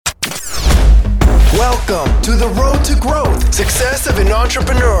Welcome to the road to growth, success of an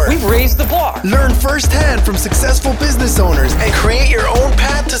entrepreneur. We've raised the bar. Learn firsthand from successful business owners and create your own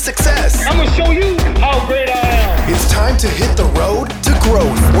path to success. I'm going to show you how great I am. It's time to hit the road to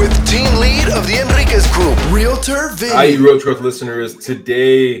growth with team lead of the Enriquez Group, Realtor Vinny. Hi, you Road to Growth listeners.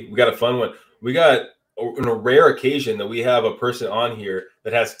 Today, we got a fun one. We got, on a rare occasion, that we have a person on here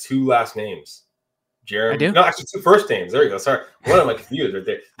that has two last names. Jeremy. I do? No, actually, two first names. There you go. Sorry. What am I confused right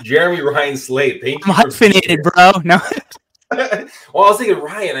there? Jeremy Ryan Slate. Thank you. I'm hyphenated, bro. No. Well, I was thinking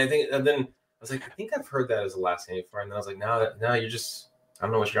Ryan. And then I was like, I think I've heard that as a last name before. And then I was like, no, you're just, I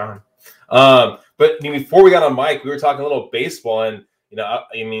don't know what you're on. But I mean, before we got on mic, we were talking a little baseball, and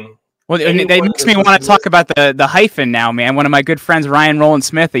well, that makes me want to talk about the hyphen now, man. One of my good friends, Ryan Roland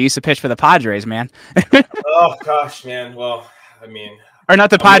Smith, they used to pitch for the Padres, man. Oh gosh, man. Well, I mean, or not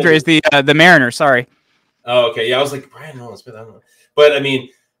the Padres, the Mariners. Sorry. Oh, okay. Yeah, I was like Ryan Roland Smith. I don't know, but I mean,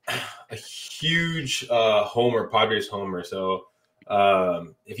 a huge Padres homer. So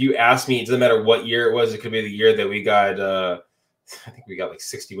if you ask me, it doesn't matter what year it was. It could be the year that we got. I think we got like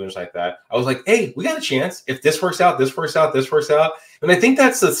 60 wins like that. I was like, hey, we got a chance. If this works out, this works out, this works out. And I think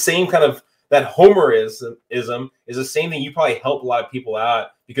that's the same kind of, that homerism is the same thing. You probably help a lot of people out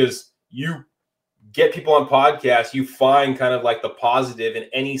because you get people on podcasts. You find kind of like the positive in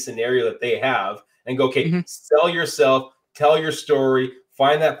any scenario that they have and go, okay, Sell yourself, tell your story,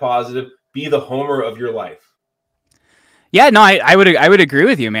 find that positive, be the homer of your life. Yeah, no, I would agree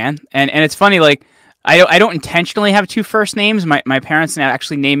with you, man. And it's funny, like, I don't intentionally have two first names. My parents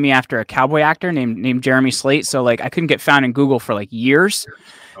actually named me after a cowboy actor named Jeremy Slate. So like I couldn't get found in Google for like years.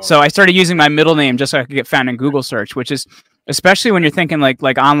 So I started using my middle name just so I could get found in Google search, which is, especially when you're thinking like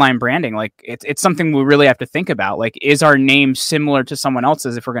online branding, like it's something we really have to think about. Like, is our name similar to someone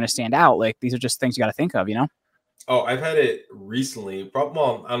else's if we're going to stand out? Like, these are just things you got to think of, you know? Oh, I've had it recently.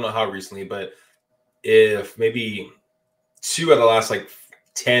 Well, I don't know how recently, but if maybe 2 out of the last like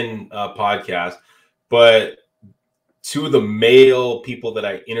 10 podcasts. But 2 of the male people that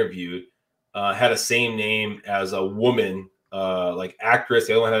I interviewed had the same name as a woman, like actress.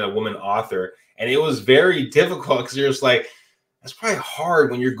 The other one had a woman author. And it was very difficult because you're just like, that's probably hard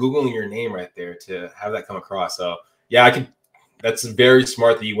when you're Googling your name right there to have that come across. So, yeah, that's very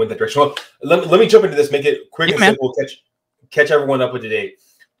smart that you went that direction. Well, let me jump into this, make it quick and simple, catch everyone up with today.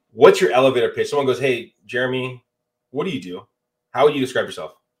 What's your elevator pitch? Someone goes, hey, Jeremy, what do you do? How would you describe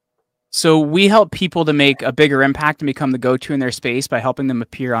yourself? So we help people to make a bigger impact and become the go-to in their space by helping them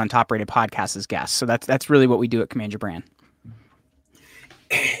appear on top-rated podcasts as guests. So that's really what we do at Command Your Brand.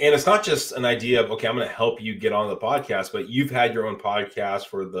 And it's not just an idea of, okay, I'm going to help you get on the podcast, but you've had your own podcast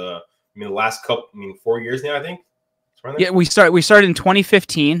for the last 4 years now, I think. Yeah, we started in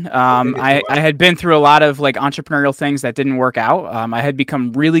 2015. I had been through a lot of like entrepreneurial things that didn't work out. I had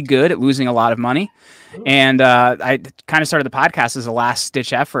become really good at losing a lot of money. And I kind of started the podcast as a last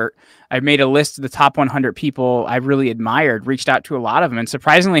ditch effort. I made a list of the top 100 people I really admired, reached out to a lot of them, and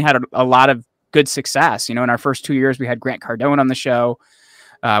surprisingly had a lot of good success. You know, in our first 2 years, we had Grant Cardone on the show.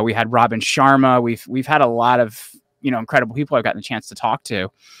 We had Robin Sharma. We've had a lot of, incredible people I've gotten a chance to talk to.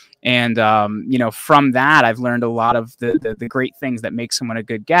 And, from that, I've learned a lot of the great things that make someone a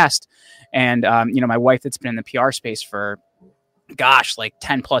good guest. And, my wife that's been in the PR space for, like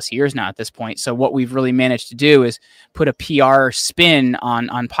 10 plus years now at this point. So what we've really managed to do is put a PR spin on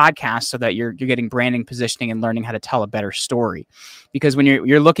podcasts so that you're getting branding, positioning, and learning how to tell a better story. Because when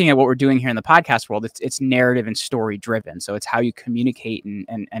you're looking at what we're doing here in the podcast world, it's narrative and story driven. So it's how you communicate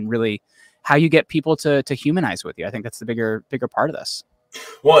and really how you get people to humanize with you. I think that's the bigger part of this.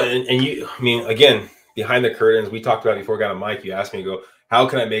 Well, and you, again, behind the curtains, we talked about it before we got a mic. You asked me to go, how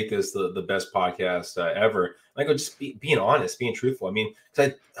can I make this the best podcast ever? And I go, just being honest, being truthful.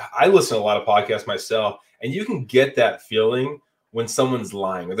 Because I listen to a lot of podcasts myself, and you can get that feeling when someone's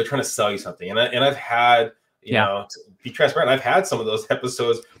lying or they're trying to sell you something. And I've had, to be transparent, I've had some of those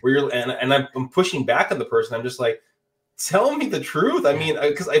episodes where you're, and I'm pushing back on the person. I'm just like, tell me the truth.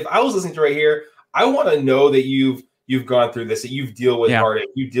 Because if I was listening to right here, I want to know that you've gone through this, that you've dealt with heartache,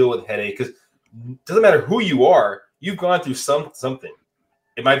 you deal with headache, because it doesn't matter who you are, you've gone through something.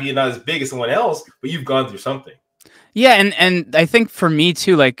 It might be not as big as someone else, but you've gone through something. Yeah, and I think for me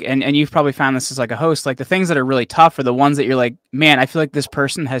too, like, and you've probably found this as like a host, like the things that are really tough are the ones that you're like, man, I feel like this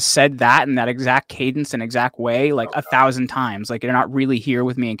person has said that in that exact cadence and exact way, like 1,000 times. Like they're not really here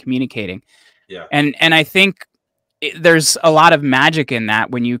with me and communicating. Yeah. And I think there's a lot of magic in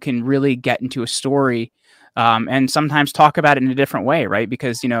that when you can really get into a story and sometimes talk about it in a different way, right?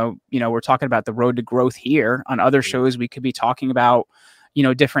 Because, we're talking about the road to growth here. On other shows, we could be talking about,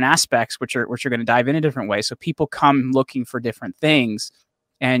 different aspects, which are going to dive in a different way. So people come looking for different things.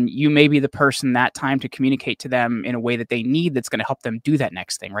 and you may be the person that time to communicate to them in a way that they need, that's going to help them do that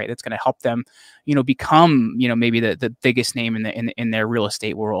next thing, right? That's going to help them, become, maybe the biggest name in their real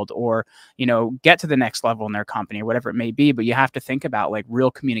estate world, or, get to the next level in their company, or whatever it may be. But you have to think about like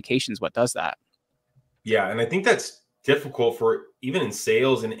real communications. What does that? Yeah. And I think that's difficult for even in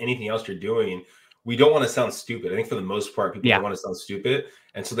sales and anything else you're doing. We don't want to sound stupid. I think for the most part, people don't want to sound stupid.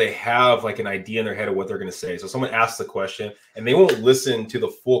 And so they have like an idea in their head of what they're going to say. So someone asks the question and they won't listen to the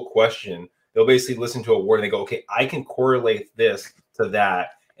full question. They'll basically listen to a word and they go, okay, I can correlate this to that.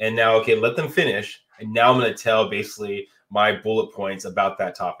 And now, okay, let them finish. And now I'm going to tell basically my bullet points about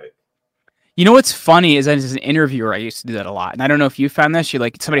that topic. You know what's funny is that as an interviewer, I used to do that a lot. And I don't know if you found this. You're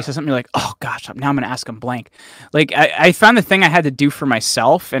like, somebody says something, you're like, oh gosh, now I'm going to ask them blank. Like I found the thing I had to do for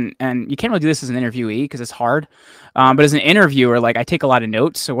myself, and you can't really do this as an interviewee because it's hard. But as an interviewer, like I take a lot of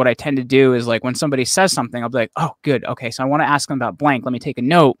notes. So what I tend to do is like when somebody says something, I'll be like, oh, good. Okay. So I want to ask them about blank. Let me take a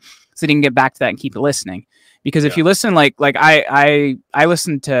note so they can get back to that and keep listening. Because if you listen, like I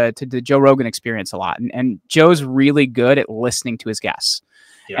listen to the Joe Rogan Experience a lot, and Joe's really good at listening to his guests.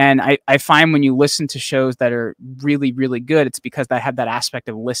 Yeah. And I find when you listen to shows that are really, really good, it's because they have that aspect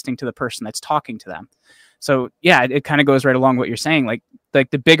of listening to the person that's talking to them. So yeah, it kind of goes right along what you're saying. Like the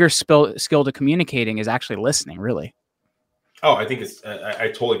bigger skill to communicating is actually listening, really. Oh, I think I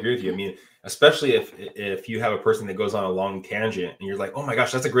totally agree with you. I mean, especially if you have a person that goes on a long tangent and you're like, oh my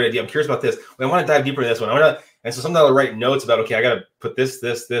gosh, that's a great idea. I'm curious about this. I want to dive deeper in this one. And so sometimes I'll write notes about, okay, I got to put this,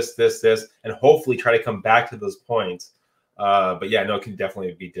 and hopefully try to come back to those points. But yeah, no, it can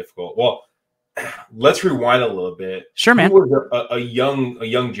definitely be difficult. Well, let's rewind a little bit. Sure, man. You were a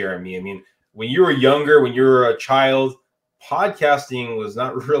young Jeremy. I mean, when you were younger, when you were a child, podcasting was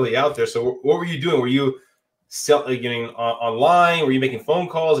not really out there. So what were you doing? Were you getting online? Were you making phone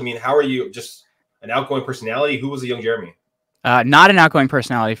calls? I mean, how are you? Just an outgoing personality? Who was a young Jeremy? Not an outgoing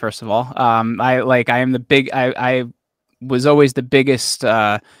personality, first of all. I was always the biggest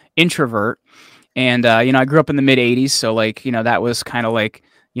introvert. And, I grew up in the mid 80s. So that was kind of like,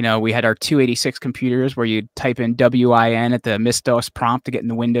 we had our 286 computers where you'd type in WIN at the MS-DOS prompt to get in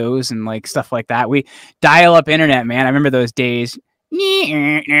the Windows and like stuff like that. We dial up internet, man. I remember those days.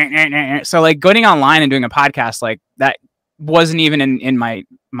 So like going online and doing a podcast like that wasn't even in my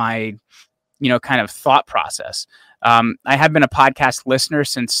kind of thought process. I have been a podcast listener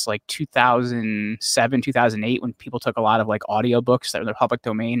since like 2007, 2008, when people took a lot of like audiobooks that were in the public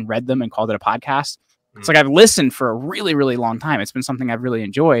domain, read them and called it a podcast. It's like I've listened for a really, really long time. It's been something I've really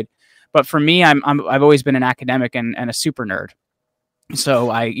enjoyed. But for me, I've always been an academic and a super nerd. So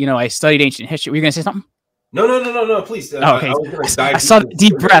I studied ancient history. Were you going to say something? No, please. Okay. I saw the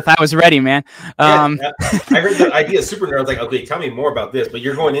deep breath. I was ready, man. I heard the idea of super nerd. I was like, okay, tell me more about this, but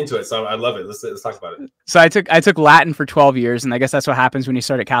you're going into it. So I love it. Let's talk about it. So I took Latin for 12 years. And I guess that's what happens when you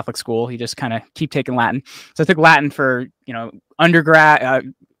start at Catholic school. You just kind of keep taking Latin. So I took Latin for,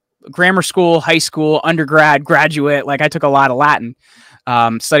 undergrad, grammar school, high school, undergrad, graduate. Like I took a lot of Latin,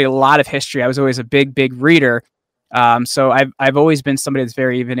 studied a lot of history. I was always a big reader. So I've always been somebody that's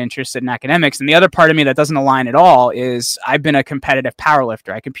very even interested in academics. And the other part of me that doesn't align at all is I've been a competitive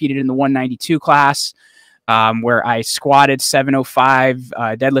powerlifter. I competed in the 192 class, where I squatted 705,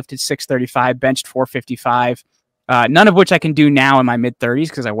 deadlifted 635, benched 455, none of which I can do now in my mid 30s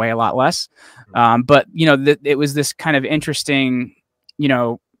because I weigh a lot less. But it was this kind of interesting,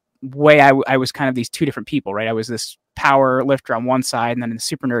 way I was kind of these two different people, right? I was this power lifter on one side and then the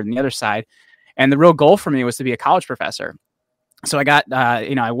super nerd on the other side. And the real goal for me was to be a college professor. So I got,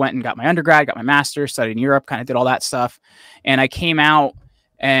 I went and got my undergrad, got my master's, studied in Europe, kind of did all that stuff. And I came out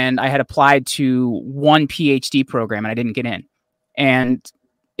and I had applied to one PhD program and I didn't get in. And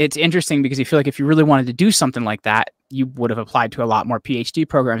it's interesting because you feel like if you really wanted to do something like that, you would have applied to a lot more PhD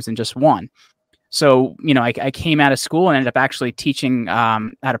programs than just one. So, I came out of school and ended up actually teaching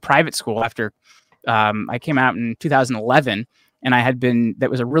at a private school after I came out in 2011. And that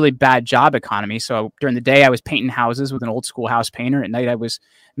was a really bad job economy. So during the day I was painting houses with an old school house painter. At night I was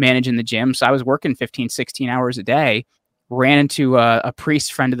managing the gym. So I was working 15, 16 hours a day, ran into a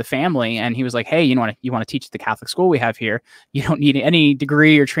priest friend of the family. And he was like, hey, you want to teach at the Catholic school we have here? You don't need any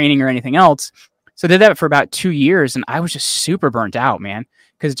degree or training or anything else. So I did that for about 2 years. And I was just super burnt out, man.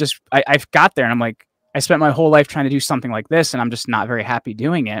 Because I've got there and I'm like, I spent my whole life trying to do something like this. And I'm just not very happy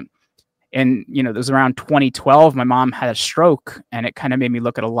doing it. And, it was around 2012, my mom had a stroke and it kind of made me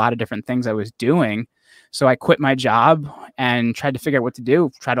look at a lot of different things I was doing. So I quit my job and tried to figure out what to do,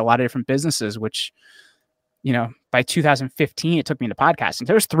 tried a lot of different businesses, which, by 2015, it took me into podcasting.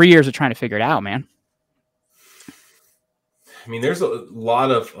 There was 3 years of trying to figure it out, man. I mean, there's a lot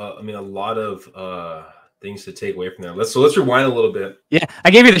of things to take away from there. Let's rewind a little bit. Yeah,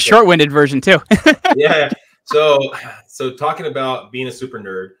 I gave you the short-winded version too. Yeah. So talking about being a super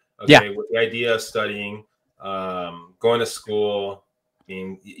nerd. Okay, with the idea of studying, going to school.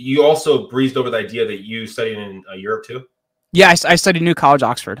 You also breezed over the idea that you studied in Europe too. Yeah, I studied New College,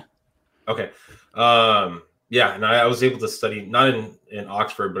 Oxford. Okay. Yeah, and I was able to study not in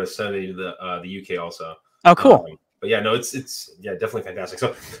Oxford, but I studied the UK also. Oh, cool. But yeah, no, it's definitely fantastic.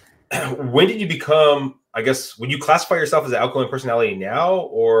 So, when did you become? I guess would you classify yourself as an outgoing personality now,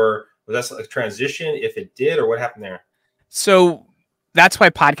 or was that a transition? If it did, or what happened there? So that's why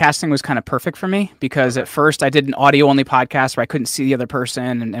podcasting was kind of perfect for me, because at first I did an audio only podcast where I couldn't see the other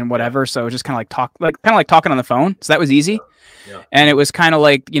person and whatever. So it was just kind of like talking on the phone. So that was easy. Yeah. And it was kind of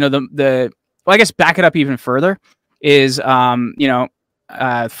like, well, I guess back it up even further is,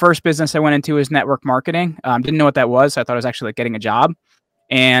 first business I went into was network marketing. Didn't know what that was. So I thought I was actually like getting a job,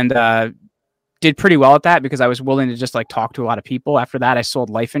 and did pretty well at that because I was willing to just like talk to a lot of people. After that, I sold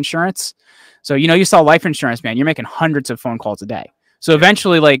life insurance. So, you sell life insurance, man, you're making hundreds of phone calls a day. So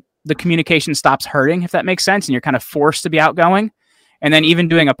eventually, like, the communication stops hurting, if that makes sense, and you're kind of forced to be outgoing. And then even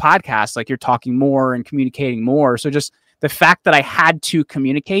doing a podcast, like, you're talking more and communicating more. So just the fact that I had to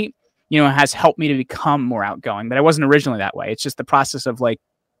communicate, has helped me to become more outgoing. But I wasn't originally that way. It's just the process of like,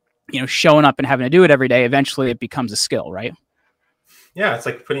 showing up and having to do it every day. Eventually, it becomes a skill, right? Yeah, it's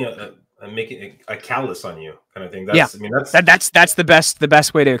like putting making a callus on you, kind of thing. That's the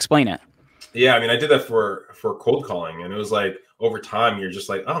best way to explain it. Yeah, I mean, I did that for cold calling, and it was like over time, you're just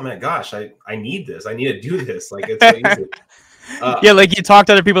like, oh my gosh, I need this. I need to do this. Like, it's so easy. Yeah, like you talk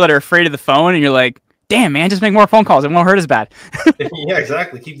to other people that are afraid of the phone, and you're like, damn, man, just make more phone calls. It won't hurt as bad. Yeah,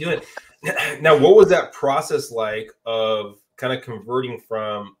 exactly. Keep doing it. Now, what was that process like of kind of converting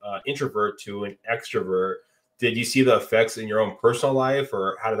from introvert to an extrovert? Did you see the effects in your own personal life,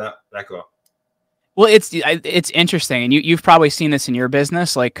 or how did that go? Well, it's interesting, and you've probably seen this in your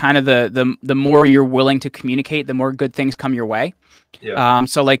business. Like, kind of the more you're willing to communicate, the more good things come your way. Yeah.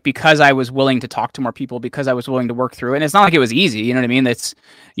 So like, because I was willing to talk to more people, because I was willing to work through it, and it's not like it was easy. You know what I mean? That's,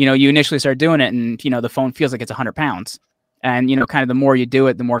 you initially start doing it, and the phone feels like it's 100 pounds, and kind of the more you do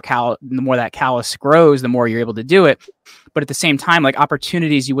it, the more that callus grows, the more you're able to do it. But at the same time, like,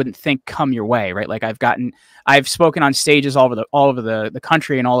 opportunities you wouldn't think come your way, right? Like, I've spoken on stages all over the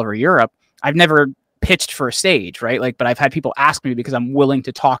country and all over Europe. I've never pitched for a stage, right? Like, but I've had people ask me because I'm willing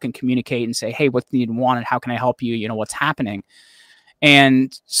to talk and communicate and say, hey, what do you want and how can I help you? What's happening.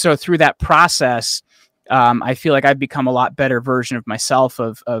 And so through that process, I feel like I've become a lot better version of myself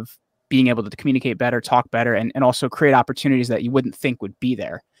of being able to communicate better, talk better, and also create opportunities that you wouldn't think would be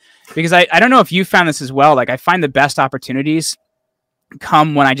there. Because I don't know if you found this as well. Like, I find the best opportunities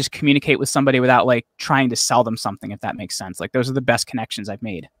come when I just communicate with somebody without like trying to sell them something, if that makes sense. Like, those are the best connections I've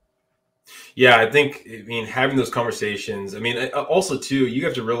made. Yeah, I think, having those conversations, also too, you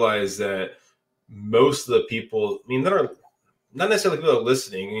have to realize that most of the people, that are not necessarily people that are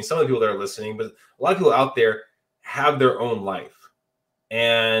listening. Some of the people that are listening, but a lot of people out there have their own life,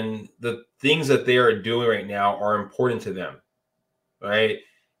 and the things that they are doing right now are important to them. Right.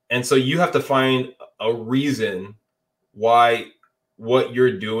 And so you have to find a reason why what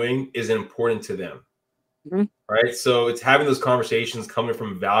you're doing is important to them. Mm-hmm. Right. So it's having those conversations coming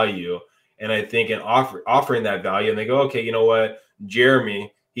from value. And I think offering that value, and they go, okay, you know what,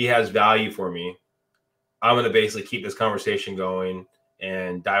 Jeremy, he has value for me. I'm going to basically keep this conversation going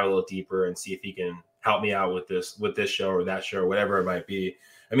and dive a little deeper and see if he can help me out with this show or that show or whatever it might be.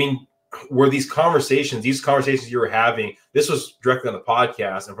 Were these conversations you were having, this was directly on the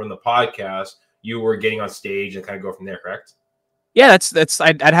podcast, and from the podcast, you were getting on stage and kind of go from there, correct? Yeah,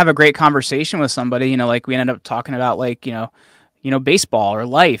 I'd have a great conversation with somebody, like we ended up talking about like, baseball or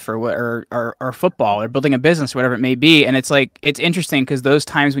life or football or building a business, whatever it may be. And it's like, it's interesting because those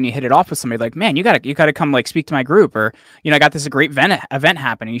times when you hit it off with somebody, like, man, you gotta come like speak to my group, or, I got this great event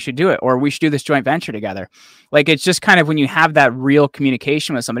happening, you should do it, or we should do this joint venture together. Like, it's just kind of when you have that real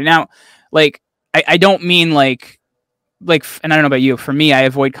communication with somebody. Now, like, I don't mean like, and I don't know about you, for me, I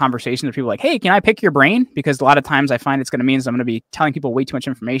avoid conversations with people like, hey, can I pick your brain? Because a lot of times I find it's going to mean I'm going to be telling people way too much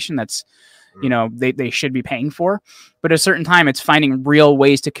information that's, they should be paying for. But at a certain time, it's finding real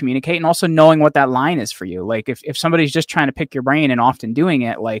ways to communicate and also knowing what that line is for you. Like, if somebody's just trying to pick your brain and often doing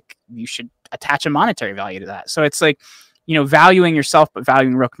it, like, you should attach a monetary value to that. So it's like, valuing yourself, but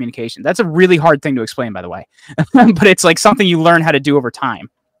valuing real communication. That's a really hard thing to explain, by the way, but it's like something you learn how to do over time.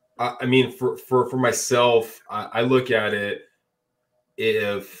 For myself, I look at it,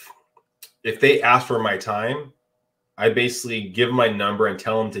 if they ask for my time, I basically give my number and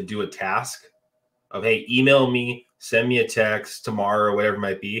tell them to do a task. of, hey, email me, send me a text tomorrow, or whatever it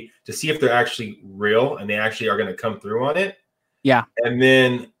might be, to see if they're actually real and they actually are going to come through on it. Yeah. And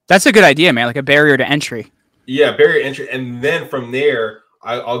then that's a good idea, man. Like a barrier to entry. Yeah, barrier to entry. And then from there,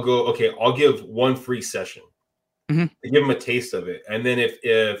 I'll go, okay, I'll give one free session. Mm-hmm. Give them a taste of it. And then if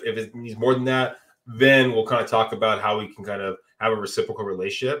it needs more than that, then we'll kind of talk about how we can kind of have a reciprocal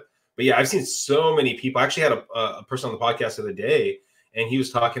relationship. But yeah, I've seen so many people. I actually had a person on the podcast the other day, and he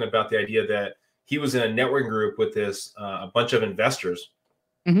was talking about the idea that he was in a networking group with this a bunch of investors.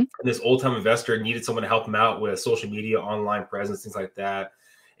 Mm-hmm. And this old-time investor needed someone to help him out with social media, online presence, things like that.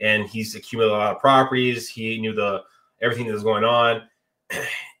 And he's accumulated a lot of properties. He knew everything that was going on.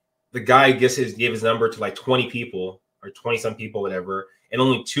 The guy, I guess, gave his number to like 20 people or 20-some people, whatever. And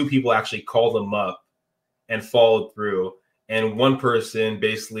only 2 people actually called him up and followed through. And one person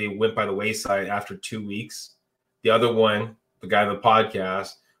basically went by the wayside after 2 weeks. The other one, the guy on the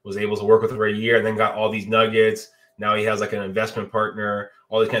podcast, was able to work with him for a year and then got all these nuggets. Now he has like an investment partner,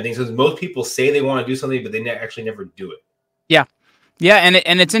 all these kind of things. So most people say they want to do something, but they actually never do it. Yeah. Yeah,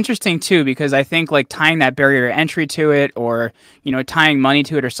 and it's interesting too, because I think like tying that barrier to entry to it, or tying money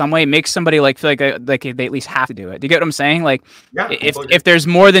to it or some way, makes somebody like feel like they at least have to do it. Do you get what I'm saying? Like, yeah, if there's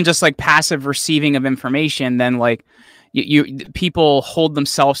more than just like passive receiving of information, then like you people hold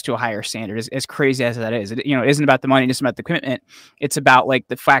themselves to a higher standard. As crazy as that is, it isn't about the money, it's about the commitment. It's about like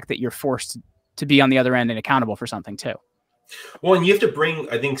the fact that you're forced to be on the other end and accountable for something too. Well, and you have to bring,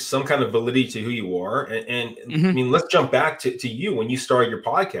 I think, some kind of validity to who you are. And Mm-hmm. I mean, let's jump back to you when you started your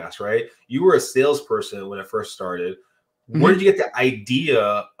podcast, right? You were a salesperson when it first started. Mm-hmm. Where did you get the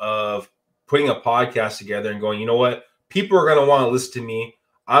idea of putting a podcast together and going, you know what? People are going to want to listen to me.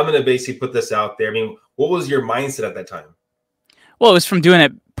 I'm going to basically put this out there. I mean, what was your mindset at that time? Well, it was from doing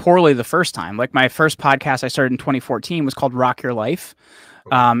it poorly the first time. Like my first podcast I started in 2014 was called Rock Your Life.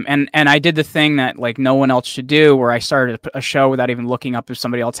 And I did the thing that like no one else should do, where I started a show without even looking up if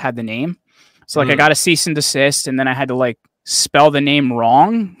somebody else had the name. So like I got a cease and desist, and then I had to like spell the name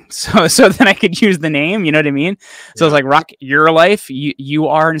wrong. So then I could use the name, you know what I mean? So it's like Rock Your Life, you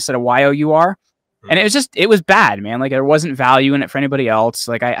are instead of YOUR. And it was bad, man. Like there wasn't value in it for anybody else.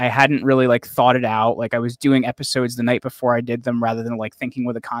 Like I hadn't really like thought it out. Like I was doing episodes the night before I did them rather than like thinking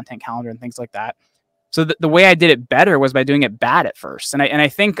with a content calendar and things like that. So the way I did it better was by doing it bad at first. And I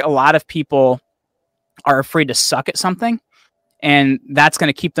think a lot of people are afraid to suck at something, and that's going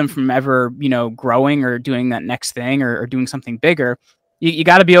to keep them from ever, growing or doing that next thing or doing something bigger. You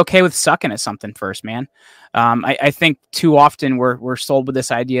got to be okay with sucking at something first, man. I think too often we're sold with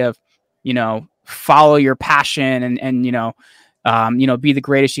this idea of, follow your passion and be the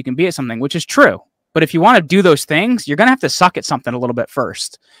greatest you can be at something, which is true. But if you want to do those things, you're going to have to suck at something a little bit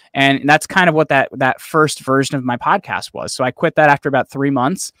first. And that's kind of what that first version of my podcast was. So I quit that after about 3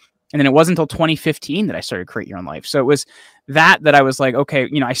 months. And then it wasn't until 2015 that I started Create Your Own Life. So it was that I was like, okay,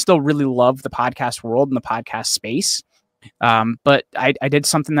 I still really love the podcast world and the podcast space. But I did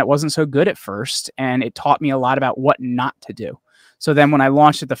something that wasn't so good at first. And it taught me a lot about what not to do. So then when I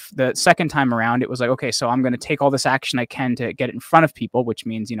launched it the second time around, it was like, okay, so I'm going to take all this action I can to get it in front of people, which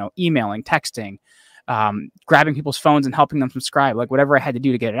means, emailing, texting, grabbing people's phones and helping them subscribe, like whatever I had to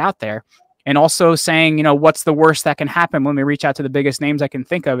do to get it out there. And also saying, what's the worst that can happen when we reach out to the biggest names I can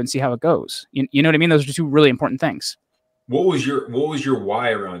think of and see how it goes. You know what I mean? Those are 2 really important things. What was your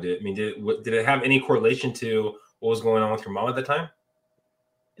why around it? I mean, did it have any correlation to what was going on with your mom at the time?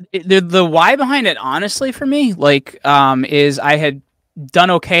 The why behind it, honestly, for me, is I had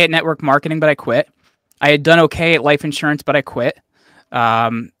done okay at network marketing, but I quit. I had done okay at life insurance, but I quit.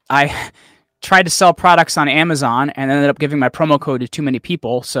 I tried to sell products on Amazon and ended up giving my promo code to too many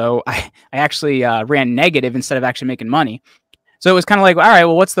people. So I actually ran negative instead of actually making money. So it was kind of like, all right,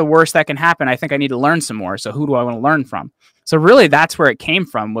 well, what's the worst that can happen? I think I need to learn some more. So who do I want to learn from? So really, that's where it came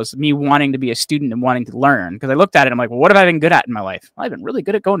from, was me wanting to be a student and wanting to learn. Because I looked at it, I'm like, well, what have I been good at in my life? Well, I've been really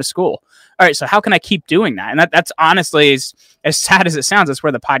good at going to school. All right, so how can I keep doing that? And that's honestly, as sad as it sounds, that's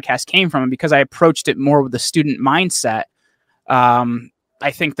where the podcast came from. And because I approached it more with the student mindset,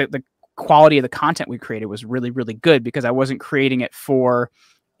 I think that the quality of the content we created was really, really good, because I wasn't creating it for,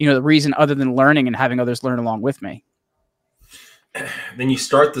 the reason other than learning and having others learn along with me. Then you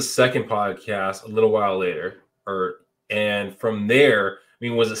start the second podcast a little while later, and from there, I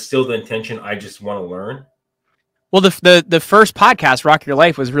mean, was it still the intention, I just want to learn? Well, the first podcast, Rock Your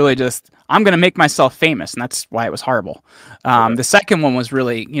Life, was really just, I'm going to make myself famous, and that's why it was horrible. Okay. The second one was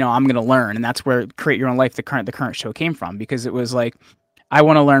really, I'm going to learn, and that's where Create Your Own Life, the current show, came from, because it was like, I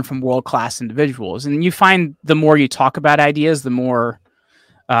want to learn from world-class individuals. And you find the more you talk about ideas, the more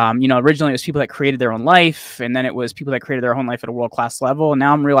Originally it was people that created their own life, and then it was people that created their own life at a world-class level. And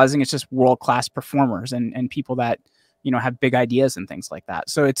now I'm realizing it's just world-class performers and people that, have big ideas and things like that.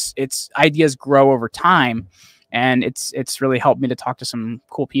 So it's ideas grow over time, and it's really helped me to talk to some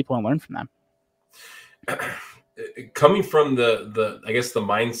cool people and learn from them. Coming from the I guess the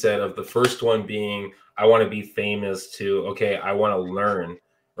mindset of the first one being, I want to be famous, to, okay, I want to learn,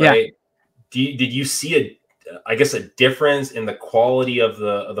 right? Yeah. Did you see a difference in the quality of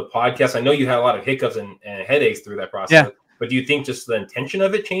the podcast? I know you had a lot of hiccups and headaches through that process, but do you think just the intention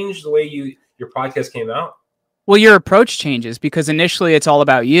of it changed the way your podcast came out? Well, your approach changes, because initially it's all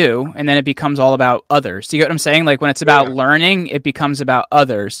about you, and then it becomes all about others. Do you get what I'm saying? Like when it's about learning, it becomes about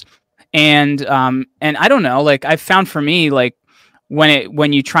others. And I don't know, like I've found for me, like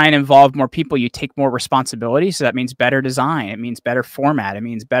when you try and involve more people, you take more responsibility. So that means better design. It means better format. It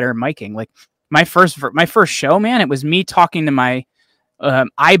means better miking. Like my first show, man, it was me talking to my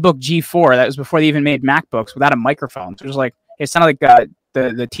iBook G4. That was before they even made MacBooks, without a microphone. So it was like, it sounded like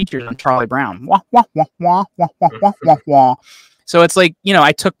the teachers on Charlie Brown. Wah, wah, wah, wah, wah, wah, wah, wah, wah. So it's like,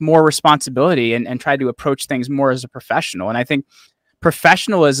 I took more responsibility and tried to approach things more as a professional. And I think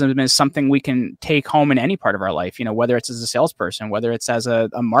professionalism is something we can take home in any part of our life, whether it's as a salesperson, whether it's as a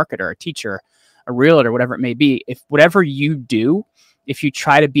marketer, a teacher, a realtor, whatever it may be. If whatever you do, if you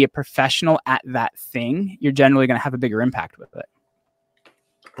try to be a professional at that thing, you're generally going to have a bigger impact with it.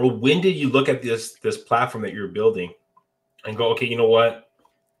 Well, when did you look at this platform that you're building and go, okay, you know what?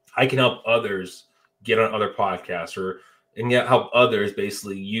 I can help others get on other podcasts, and yet help others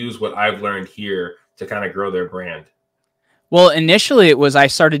basically use what I've learned here to kind of grow their brand? Well, initially it was I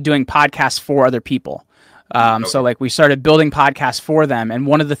started doing podcasts for other people. So like we started building podcasts for them. And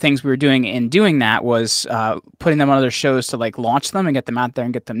one of the things we were doing in doing that was putting them on other shows to like launch them and get them out there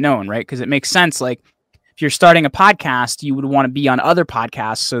and get them known, right? Because it makes sense. Like if you're starting a podcast, you would want to be on other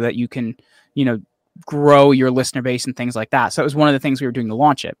podcasts so that you can, grow your listener base and things like that. So it was one of the things we were doing to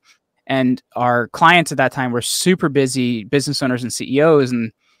launch it. And our clients at that time were super busy business owners and CEOs.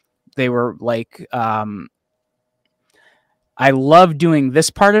 And they were like, I love doing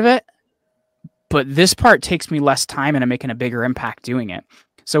this part of it, but this part takes me less time and I'm making a bigger impact doing it.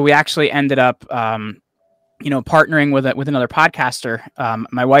 So we actually ended up, partnering with another podcaster.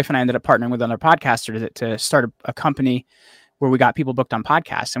 My wife and I ended up partnering with another podcaster to start a company where we got people booked on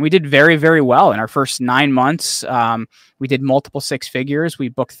podcasts. And we did very, very well in our first 9 months. We did multiple six figures. We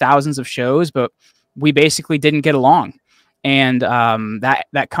booked thousands of shows, but we basically didn't get along. And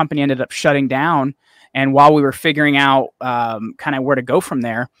that company ended up shutting down. And while we were figuring out kind of where to go from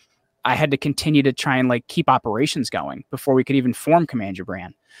there, I had to continue to try and like keep operations going before we could even form Command Your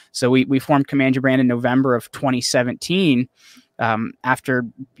Brand. So we formed Command Your Brand in November of 2017 after,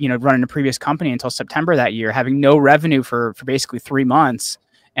 running a previous company until September that year, having no revenue for basically 3 months,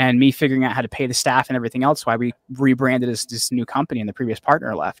 and me figuring out how to pay the staff and everything else while we rebranded as this new company and the previous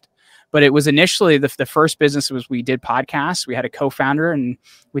partner left. But it was initially the first business was we did podcasts. We had a co-founder and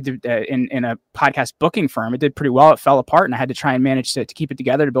we did in a podcast booking firm. It did pretty well. It fell apart and I had to try and manage to keep it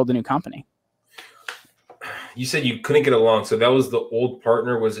together to build a new company. You said you couldn't get along. So that was the old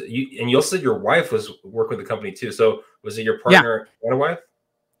partner. Was it you? And you also said your wife was working with the company too. So was it your partner and a wife?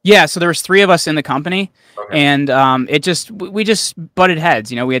 Yeah, so there was 3 of us in the company, and we just butted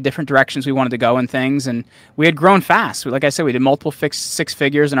heads. We had different directions we wanted to go and things, and we had grown fast. Like I said, we did multiple six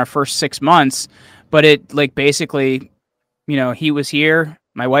figures in our first 6 months, but it like basically, he was here,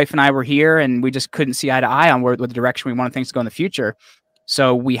 my wife and I were here, and we just couldn't see eye to eye on where the direction we wanted things to go in the future.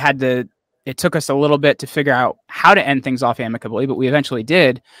 So we had to. It took us a little bit to figure out how to end things off amicably, but we eventually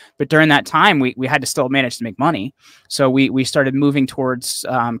did. But during that time, we had to still manage to make money. So we started moving towards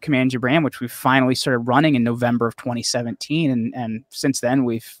Command Your Brand, which we finally started running in November of 2017. And since then,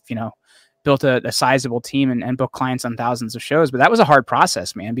 we've, built a sizable team and booked clients on thousands of shows. But that was a hard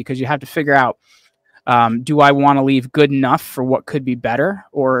process, man, because you have to figure out, do I want to leave good enough for what could be better,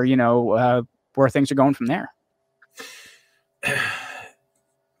 or, where things are going from there?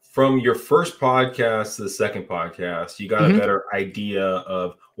 From your first podcast to the second podcast, you got a better idea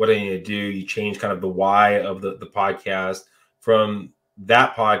of what I need to do. You change kind of the why of the podcast from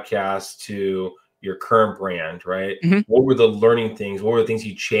that podcast to your current brand, right? What were the learning things? What were the things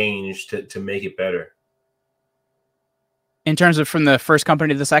you changed to make it better? In terms of from the first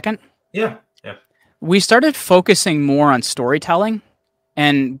company to the second? Yeah. We started focusing more on storytelling.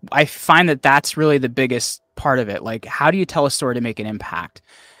 And I find that that's really the biggest part of it. Like, how do you tell a story to make an impact?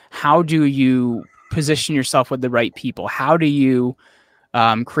 How do you position yourself with the right people? How do you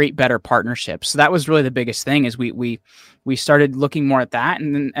create better partnerships. So that was really the biggest thing is we started looking more at that.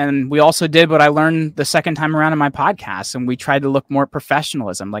 And we also did what I learned the second time around in my podcast. And we tried to look more at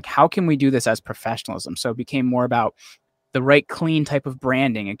professionalism. Like, how can we do this as professionalism? So it became more about the right clean type of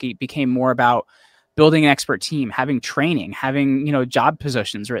branding. It became more about building an expert team, having training, having, job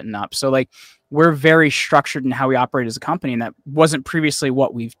positions written up. So like, we're very structured in how we operate as a company, and that wasn't previously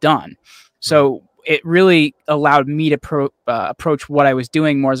what we've done. So it really allowed me to approach what I was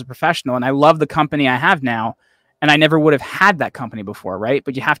doing more as a professional. And I love the company I have now, and I never would have had that company before, right?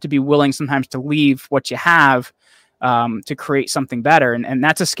 But you have to be willing sometimes to leave what you have to create something better. And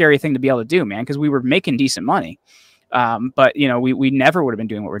that's a scary thing to be able to do, man, because we were making decent money. But we never would have been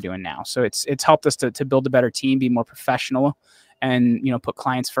doing what we're doing now. So it's helped us to build a better team, be more professional, and put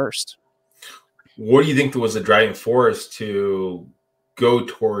clients first. What do you think was the driving force to go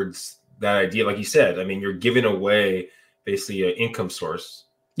towards that idea? Like you said, I mean, you're giving away basically an income source.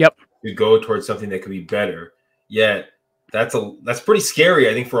 Yep. To go towards something that could be better. Yet that's pretty scary,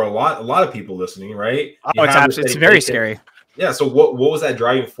 I think, for a lot of people listening, right? Oh, it's very scary. Yeah. So what was that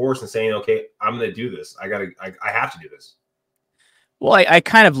driving force in saying, okay, I'm going to do this. I have to do this. Well, I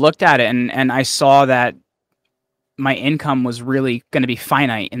kind of looked at it and I saw that my income was really going to be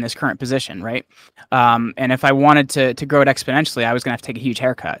finite in this current position. Right. And if I wanted to grow it exponentially, I was going to have to take a huge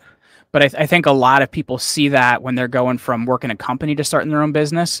haircut. But I think a lot of people see that when they're going from working a company to starting their own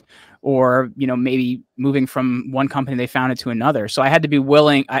business, or, maybe moving from one company they founded to another. So I had to be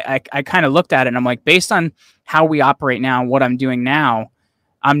willing. I kind of looked at it and I'm like, based on how we operate now, what I'm doing now,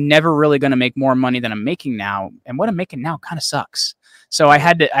 I'm never really going to make more money than I'm making now. And what I'm making now kind of sucks. So I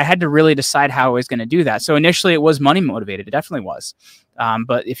had to really decide how I was going to do that. So initially it was money motivated. It definitely was.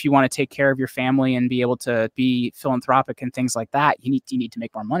 But if you want to take care of your family and be able to be philanthropic and things like that, you need to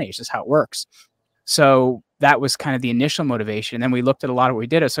make more money. It's just how it works. So that was kind of the initial motivation. And then we looked at a lot of what we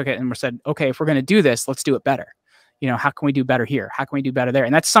did. And we said, okay, if we're going to do this, let's do it better. How can we do better here? How can we do better there?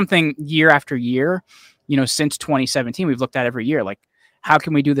 And that's something year after year, since 2017, we've looked at every year, like, how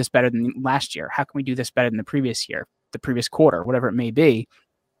can we do this better than last year? How can we do this better than the previous year, the previous quarter, whatever it may be?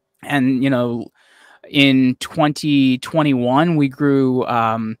 And, in 2021, we grew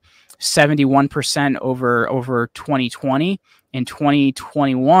 71% over 2020. In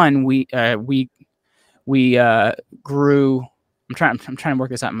 2021, we grew. I'm trying to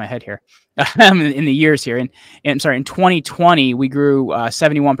work this out in my head here. In the years here, and sorry, in 2020 we grew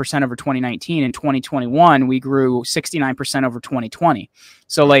 71% over 2019. In 2021, we grew 69% over 2020.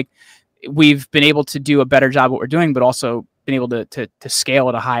 So like, we've been able to do a better job of what we're doing, but also been able to scale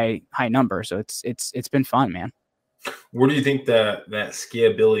at a high number. So it's been fun, man. Where do you think that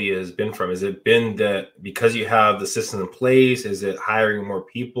scalability has been from? Has it been that because you have the system in place? Is it hiring more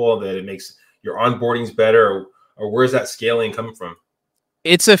people that it makes your onboardings better, or where's that scaling coming from?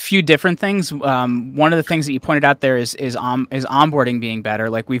 It's a few different things. One of the things that you pointed out there is onboarding being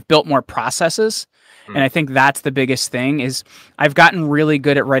better. Like, we've built more processes. And I think that's the biggest thing is I've gotten really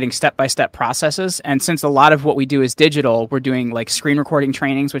good at writing step-by-step processes. And since a lot of what we do is digital, we're doing like screen recording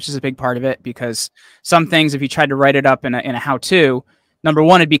trainings, which is a big part of it, because some things, if you tried to write it up in a how-to, number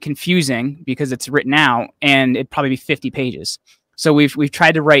one, it'd be confusing because it's written out, and it'd probably be 50 pages. So we've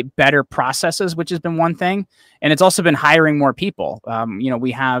tried to write better processes, which has been one thing. And it's also been hiring more people.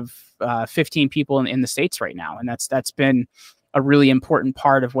 We have 15 people in the States right now. And that's been a really important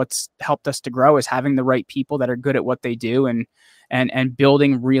part of what's helped us to grow, is having the right people that are good at what they do and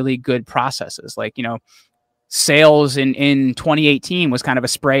building really good processes. Like, sales in 2018 was kind of a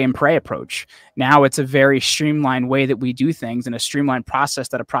spray and pray approach. Now it's a very streamlined way that we do things, and a streamlined process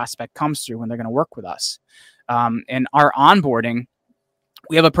that a prospect comes through when they're going to work with us. And our onboarding,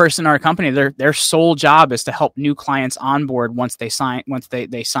 we have a person in our company, their sole job is to help new clients onboard once they sign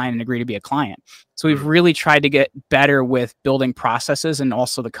and agree to be a client. So we've really tried to get better with building processes and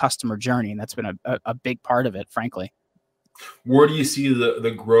also the customer journey. And that's been a big part of it, frankly. Where do you see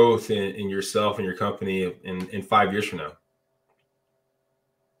the growth in yourself and your company in 5 years from now?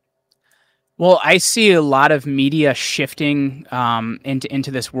 Well, I see a lot of media shifting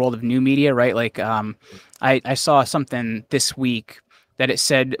into this world of new media, right? Like, I saw something this week that it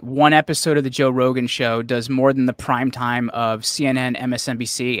said one episode of the Joe Rogan show does more than the prime time of CNN,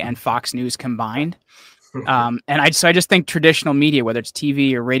 MSNBC, and Fox News combined. And I just think traditional media, whether it's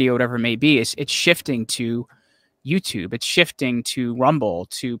TV or radio, whatever it may be, it's shifting to YouTube. It's shifting to Rumble,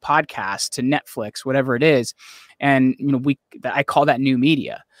 to podcasts, to Netflix, whatever it is. And I call that new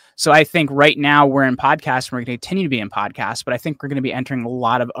media. So I think right now we're in podcasts, and we're going to continue to be in podcasts, but I think we're going to be entering a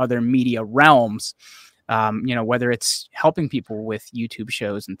lot of other media realms, whether it's helping people with YouTube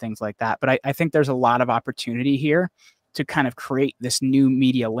shows and things like that. But I think there's a lot of opportunity here. to kind of create this new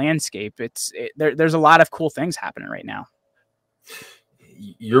media landscape. There's a lot of cool things happening right now.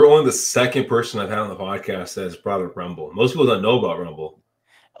 You're only the second person I've had on the podcast that has brought up Rumble. Most people don't know about Rumble.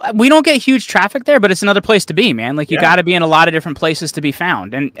 We don't get huge traffic there, but it's another place to be, man. Like, you got to be in a lot of different places to be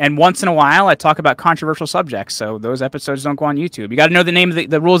found. And once in a while, I talk about controversial subjects. So those episodes don't go on YouTube. You got to know the name of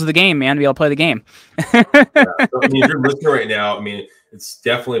the rules of the game, man, to be able to play the game. So, I mean, if you're listening right now, I mean, it's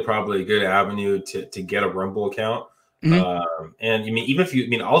definitely probably a good avenue to get a Rumble account. Mm-hmm. And I mean, even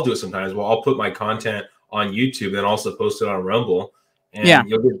if I'll do it sometimes. Well, I'll put my content on YouTube and also post it on Rumble, and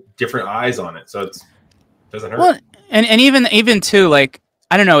you'll get different eyes on it. So it doesn't hurt. Well, and even too, like,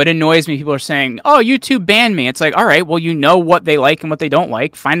 I don't know, it annoys me. People are saying, "Oh, YouTube banned me." It's like, all right, well, you know what they like and what they don't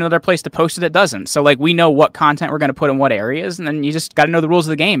like. Find another place to post it that doesn't. So, like, we know what content we're going to put in what areas, and then you just got to know the rules of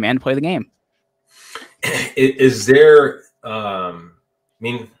the game, man, to play the game. Is there? I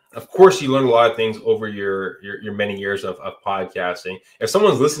mean, of course, you learn a lot of things over your many years of podcasting. If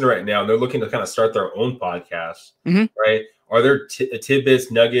someone's listening right now and they're looking to kind of start their own podcast, right? Are there tidbits,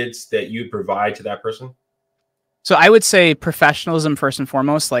 nuggets that you provide to that person? So I would say professionalism first and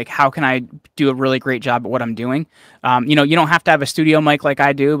foremost. Like, how can I do a really great job at what I'm doing? You don't have to have a studio mic like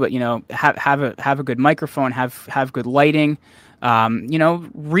I do, but have a good microphone, have good lighting.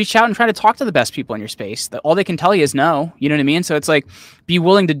 Reach out and try to talk to the best people in your space. All they can tell you is no. You know what I mean? So it's like, be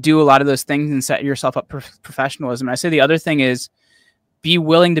willing to do a lot of those things and set yourself up for professionalism. And I say the other thing is, be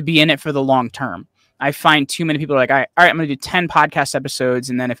willing to be in it for the long term. I find too many people are like, all right, I'm going to do 10 podcast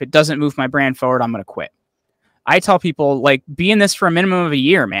episodes, and then if it doesn't move my brand forward, I'm going to quit. I tell people, like, be in this for a minimum of a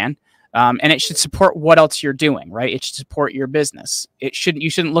year, man. And it should support what else you're doing, right? It should support your business. You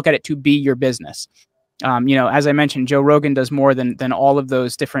shouldn't look at it to be your business. As I mentioned, Joe Rogan does more than all of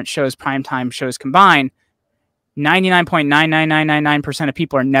those different shows, primetime shows combined. 99.99999% of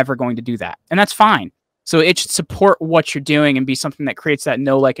people are never going to do that. And that's fine. So it should support what you're doing and be something that creates that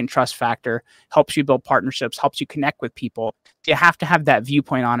know, like, and trust factor, helps you build partnerships, helps you connect with people. You have to have that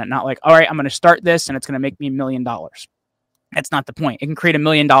viewpoint on it, not like, all right, I'm going to start this and it's going to make me $1 million. That's not the point. It can create $1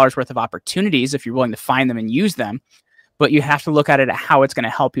 million worth of opportunities if you're willing to find them and use them, but you have to look at it at how it's going to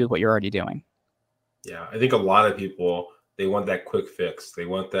help you with what you're already doing. Yeah, I think a lot of people, they want that quick fix. They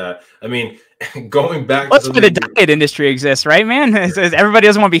want that. I mean, going back. That's why the diet industry exists, right, man? Everybody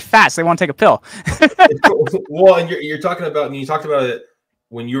doesn't want to be fat, so they want to take a pill. Well, and you're talking about, and you talked about it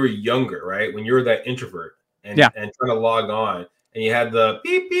when you were younger, right? When you were that introvert and trying to log on, and you had the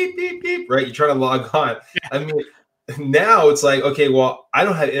beep, beep, beep, beep, right? You're trying to log on. Yeah. I mean, now it's like, okay, well, I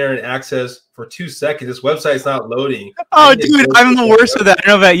don't have internet access for 2 seconds. This website's not loading. Oh, dude, I'm the worst with that. I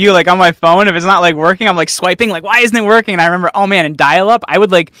don't know about you. Like, on my phone, if it's not, like, working, I'm, like, swiping. Like, why isn't it working? And I remember, oh, man, in dial-up, I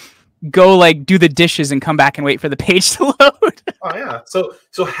would, like, go, like, do the dishes and come back and wait for the page to load. Oh, yeah. So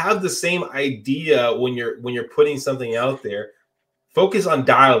have the same idea when you're putting something out there. Focus on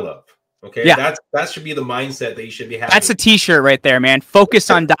dial-up. Okay? Yeah. That should be the mindset that you should be having. That's a T-shirt right there, man. Focus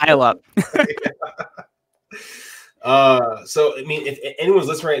on dial-up. So I mean, if anyone's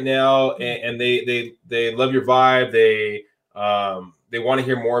listening right now and they love your vibe, they want to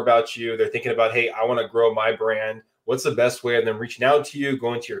hear more about you, they're thinking about, hey, I want to grow my brand. What's the best way of them reaching out to you,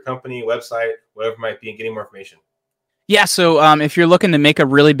 going to your company, website, whatever it might be, and getting more information? Yeah, so if you're looking to make a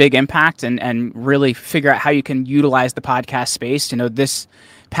really big impact and really figure out how you can utilize the podcast space, this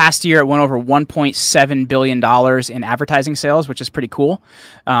past year it went over $1.7 billion in advertising sales, which is pretty cool.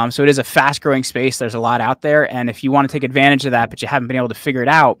 So it is a fast-growing space. There's a lot out there, and if you want to take advantage of that, but you haven't been able to figure it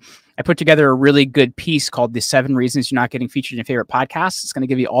out, I put together a really good piece called The 7 Reasons You're Not Getting Featured in Your Favorite Podcasts. It's going to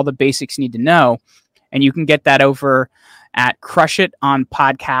give you all the basics you need to know, and you can get that over at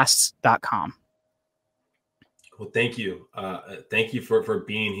crushitonpodcasts.com. Well, thank you. Thank you for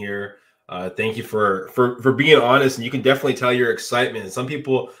being here. Thank you for being honest, and you can definitely tell your excitement. And some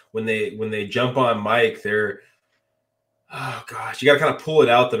people, when they jump on mic, they're, oh gosh, you got to kind of pull it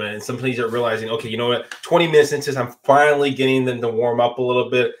out them. And sometimes you're realizing, okay, you know what? 20 minutes into this, I'm finally getting them to warm up a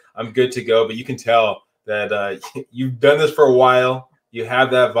little bit. I'm good to go. But you can tell that you've done this for a while. You have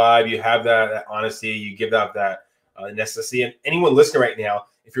that vibe. You have that honesty. You give that necessity. And anyone listening right now,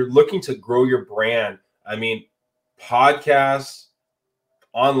 if you're looking to grow your brand, I mean, podcasts,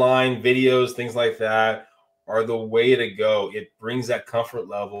 online videos, things like that are the way to go. It brings that comfort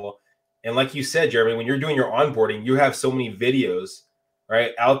level. And like you said, Jeremy, when you're doing your onboarding, you have so many videos,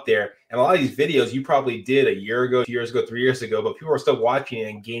 right, out there. And a lot of these videos you probably did a year ago, 2 years ago, 3 years ago, but people are still watching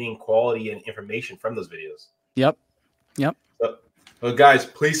and gaining quality and information from those videos. Yep. So guys,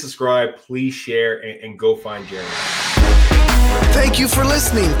 please subscribe, please share, and go find Jeremy. Thank you for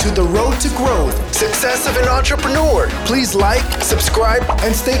listening to The Road to Growth, Success of an Entrepreneur. Please like, subscribe,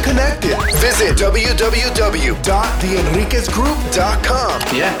 and stay connected. Visit www.theenriquezgroup.com.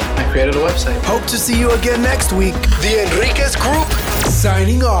 Yeah, I created a website. Hope to see you again next week. The Enriquez Group,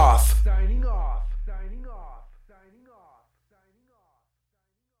 signing off.